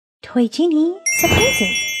Toy Genie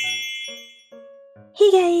Surprises. Hey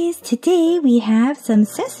guys, today we have some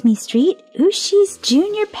Sesame Street Ooshies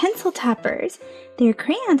Junior Pencil Toppers. They're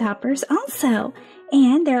crayon toppers also,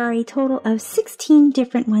 and there are a total of 16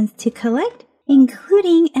 different ones to collect,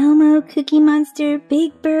 including Elmo, Cookie Monster,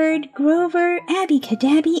 Big Bird, Grover, Abby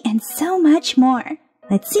Cadabby, and so much more.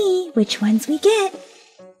 Let's see which ones we get.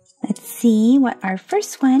 Let's see what our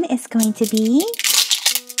first one is going to be.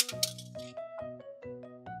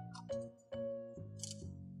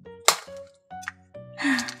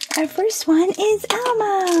 Our first one is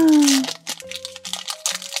Elmo.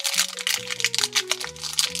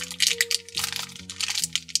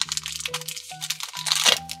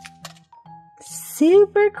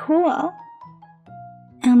 Super cool.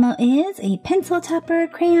 Elmo is a pencil topper,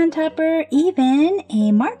 crayon topper, even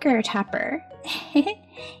a marker topper.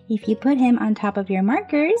 If you put him on top of your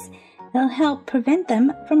markers, they'll help prevent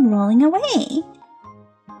them from rolling away.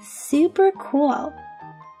 Super cool.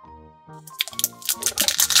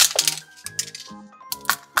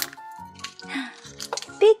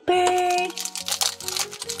 Big Bird.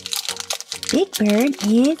 Big Bird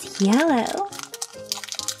is yellow.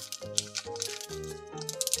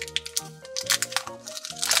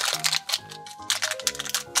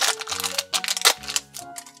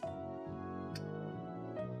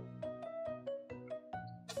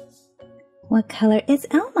 What color is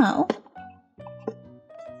Elmo?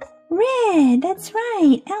 Red, that's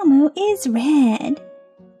right. Elmo is red.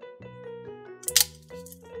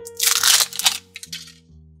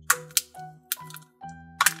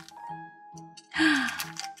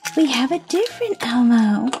 We have a different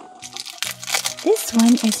Elmo. This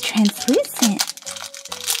one is translucent.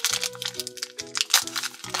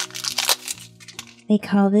 They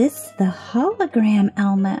call this the hologram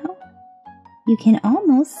Elmo. You can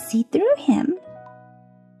almost see through him.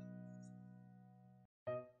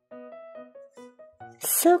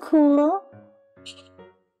 So cool.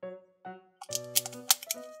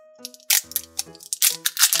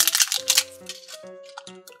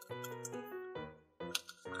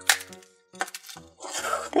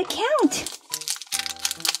 The count.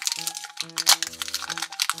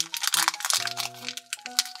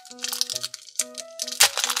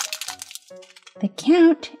 The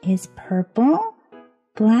count is purple,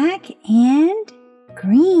 black, and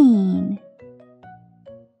green.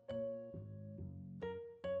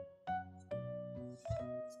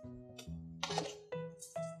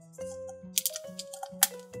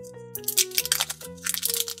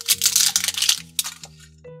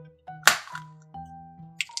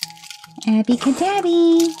 Abby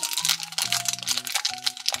Cadabby.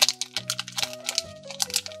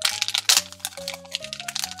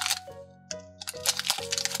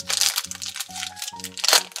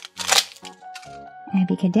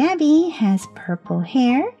 Abby Cadabby has purple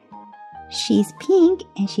hair. She's pink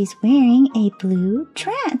and she's wearing a blue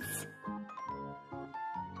dress.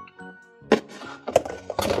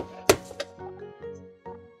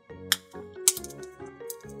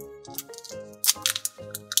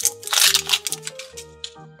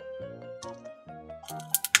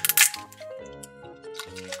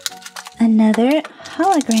 Another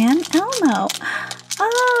hologram Elmo.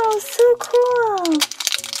 Oh, so cool!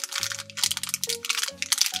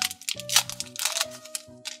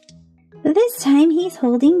 This time he's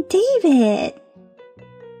holding David.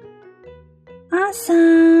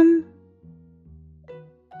 Awesome!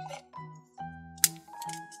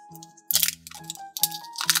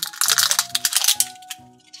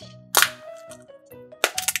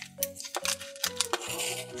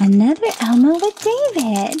 Another Elmo with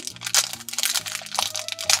David.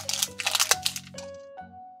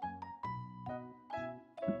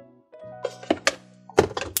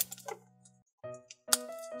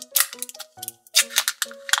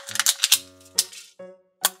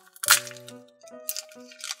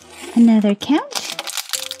 Another count.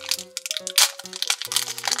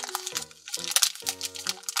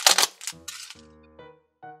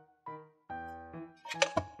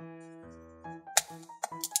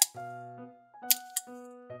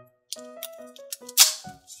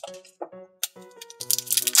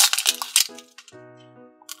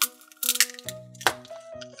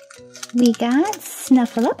 We got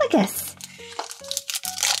Snuffleupagus.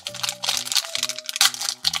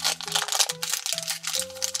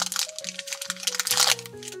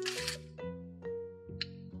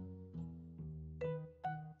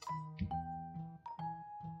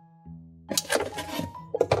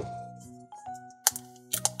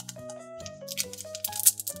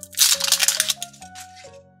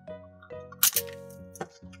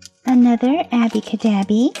 Another Abby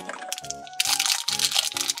Cadabby.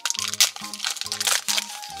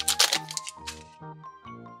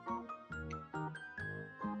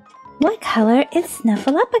 What color is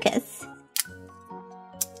Snuffleupagus?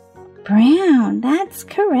 Brown, that's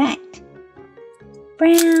correct.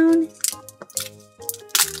 Brown.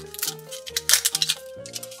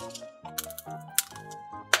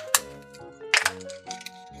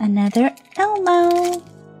 Another Elmo.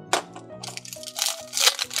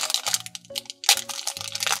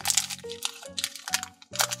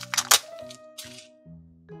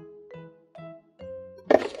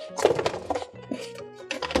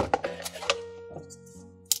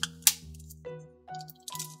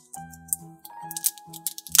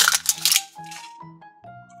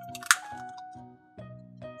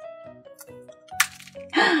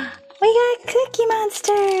 We got Cookie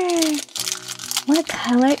Monster! What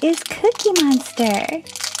color is Cookie Monster?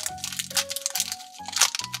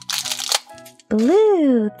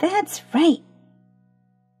 Blue, that's right.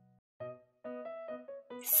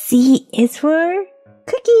 C is for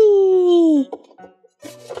Cookie!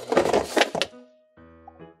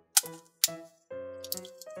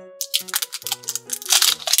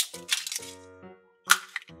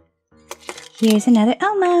 Here's another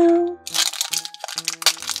Elmo.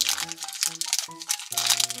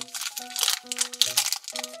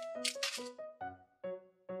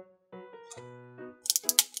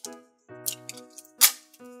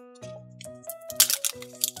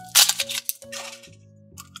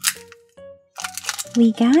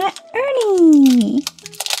 We got Ernie.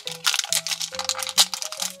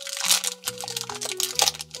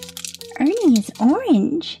 Ernie is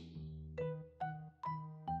orange.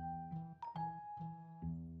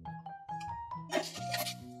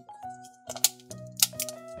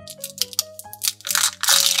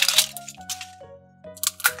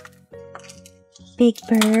 Big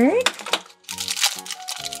Bird.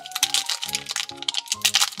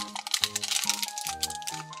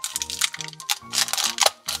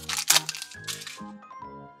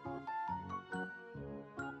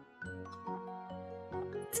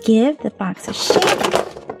 Let's give the box a shake.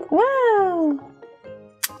 Whoa!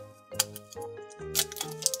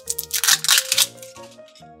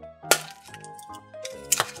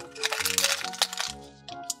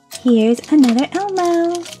 Here's another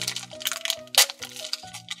Elmo.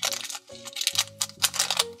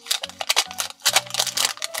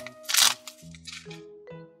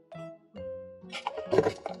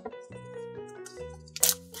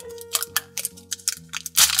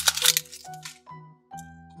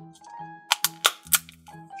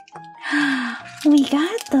 We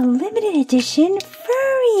got the limited edition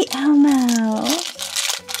furry Elmo.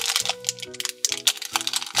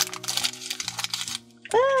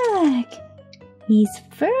 Look, he's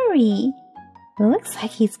furry. Looks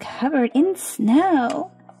like he's covered in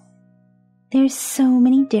snow. There's so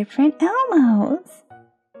many different Elmos.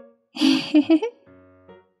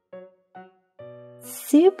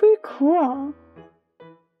 Super cool.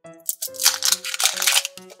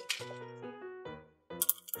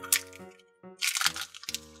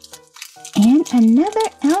 And another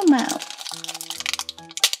Elmo.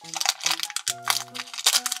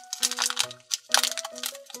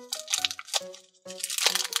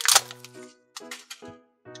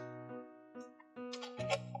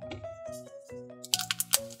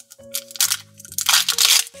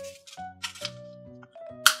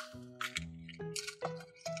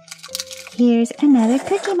 Here's another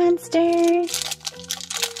Cookie Monster.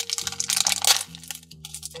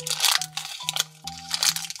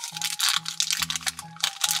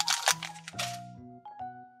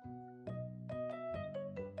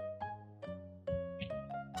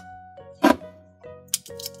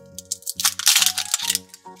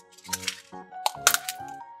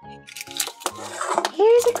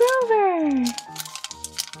 Here's a Grover.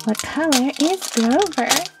 What color is Grover?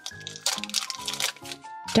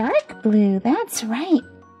 Dark blue, that's right.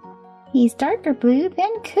 He's darker blue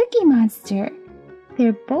than Cookie Monster.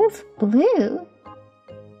 They're both blue.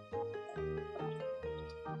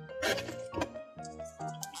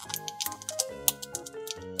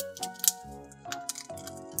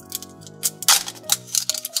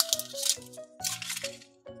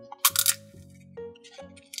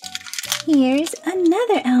 Here's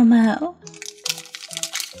another Elmo.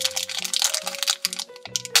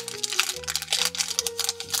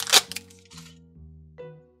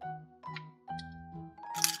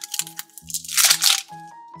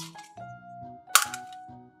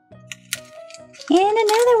 And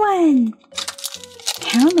another one.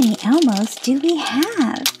 How many Elmos do we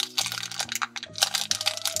have?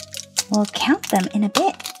 We'll count them in a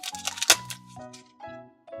bit.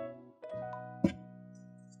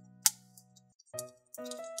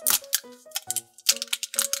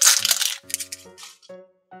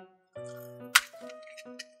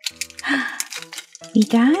 We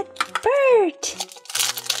got Bert.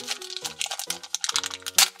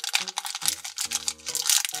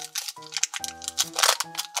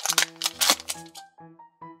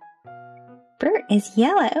 Bert is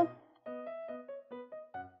yellow.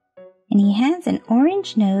 And he has an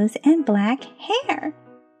orange nose and black hair.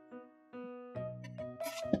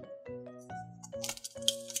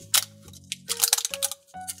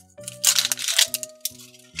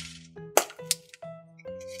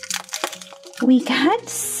 We got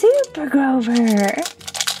Super Grover.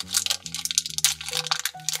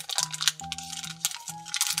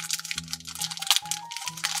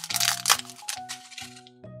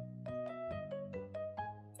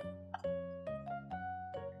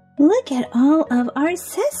 Look at all of our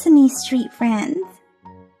Sesame Street friends.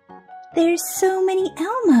 There's so many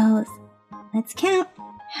Elmos. Let's count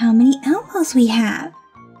how many Elmos we have.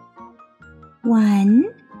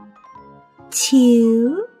 1,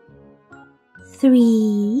 2,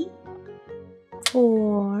 3,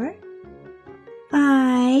 4,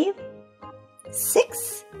 5,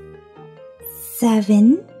 6,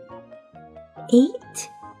 7, 8,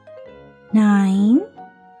 9,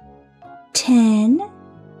 10,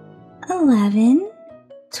 11,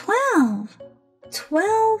 12.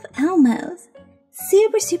 12 Elmos.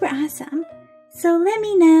 Super awesome. So let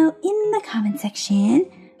me know in the comment section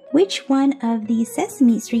which one of these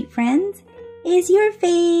Sesame Street friends is your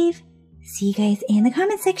fave. See you guys in the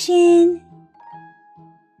comment section.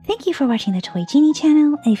 Thank you for watching the Toy Genie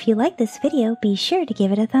channel. And if you like this video, be sure to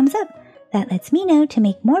give it a thumbs up. That lets me know to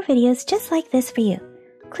make more videos just like this for you.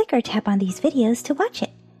 Click or tap on these videos to watch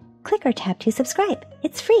it. Click or tap to subscribe.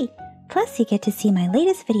 It's free. Plus, you get to see my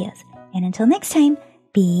latest videos. And until next time,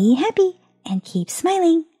 be happy and keep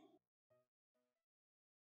smiling.